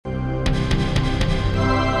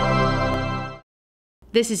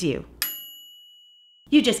This is you.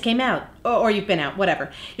 You just came out, or you've been out,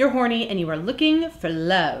 whatever. You're horny and you are looking for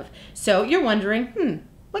love. So you're wondering,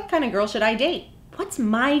 what kind of girl should I date? What's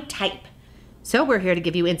my type? So we're here to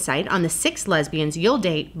give you insight on the 6 lesbians you'll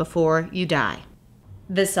date before you die.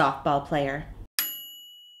 The softball player.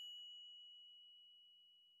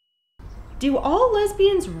 Do all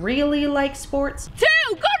lesbians really like sports? 2!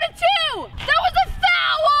 Go to 2! That was a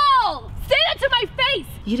foul! Say that to my face!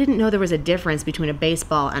 You didn't know there was a difference between a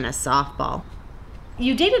baseball and a softball.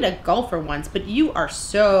 You dated a golfer once, but you are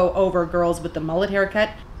so over girls with the mullet haircut.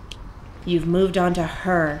 You've moved on to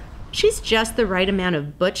her. She's just the right amount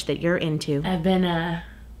of butch that you're into. I've been,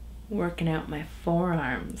 working out my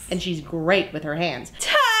forearms. And she's great with her hands.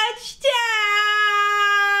 Touchdown!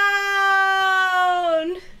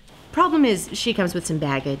 Problem is, she comes with some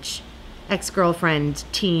baggage. Ex-girlfriend,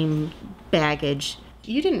 team, baggage.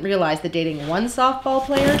 You didn't realize that dating one softball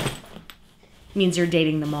player means you're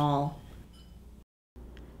dating them all.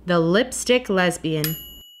 The lipstick lesbian.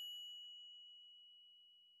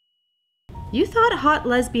 You thought hot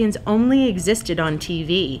lesbians only existed on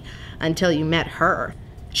TV until you met her.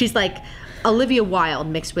 She's like Olivia Wilde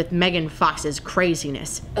mixed with Megan Fox's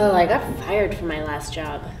craziness. Oh, I got fired from my last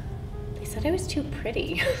job. They said I was too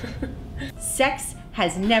pretty. Sex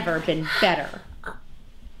has never been better.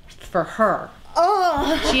 For her.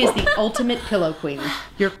 Oh. She is the ultimate pillow queen.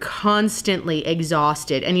 You're constantly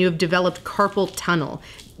exhausted and you have developed carpal tunnel.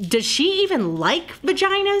 Does she even like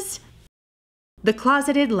vaginas? The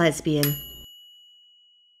closeted lesbian.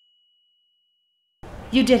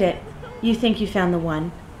 You did it. You think you found the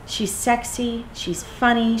one. She's sexy, she's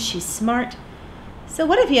funny, she's smart. So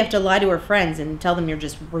what if you have to lie to her friends and tell them you're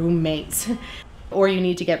just roommates? Or you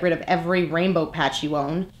need to get rid of every rainbow patch you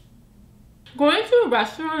own? Going to a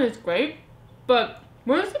restaurant is great, but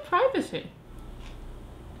where's the privacy?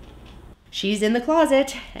 She's in the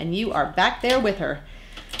closet, and you are back there with her.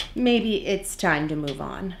 Maybe it's time to move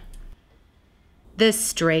on. The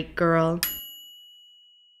straight girl.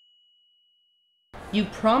 You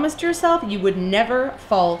promised yourself you would never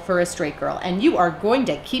fall for a straight girl, and you are going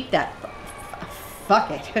to keep that.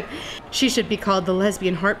 Fuck it. She should be called the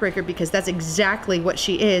lesbian heartbreaker because that's exactly what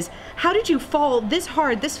she is. How did you fall this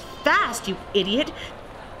hard, this fast, you idiot?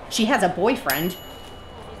 She has a boyfriend.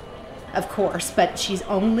 Of course, but she's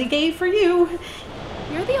only gay for you.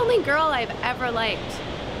 You're the only girl I've ever liked.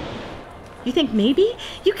 You think maybe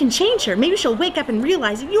you can change her? Maybe she'll wake up and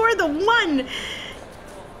realize you're the one.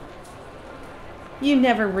 You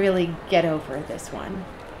never really get over this one.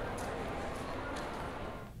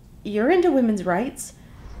 You're into women's rights.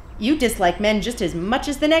 You dislike men just as much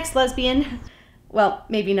as the next lesbian. Well,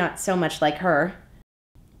 maybe not so much like her.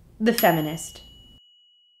 The feminist.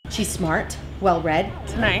 She's smart, well-read.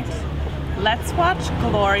 Tonight, let's watch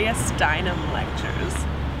Gloria Steinem lectures.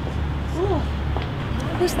 Ooh,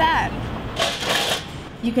 who's that?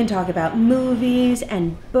 You can talk about movies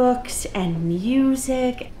and books and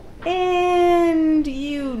music, and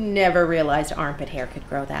you never realized armpit hair could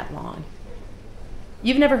grow that long.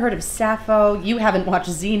 You've never heard of Sappho, you haven't watched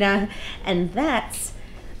Xena, and that's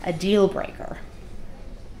a deal breaker.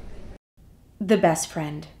 The best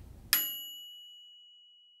friend.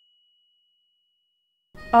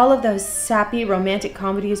 All of those sappy romantic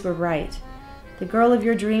comedies were right. The girl of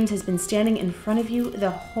your dreams has been standing in front of you the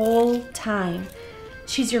whole time.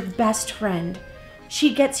 She's your best friend.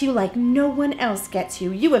 She gets you like no one else gets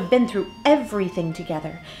you. You have been through everything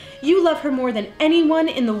together. You love her more than anyone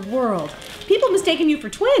in the world. People mistaken you for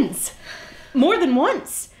twins. More than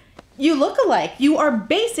once. You look alike. You are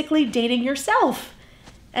basically dating yourself.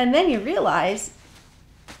 And then you realize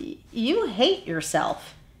you hate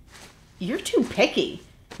yourself. You're too picky.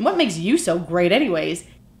 What makes you so great anyways?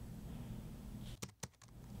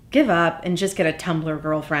 Give up and just get a Tumblr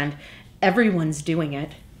girlfriend. Everyone's doing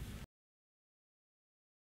it.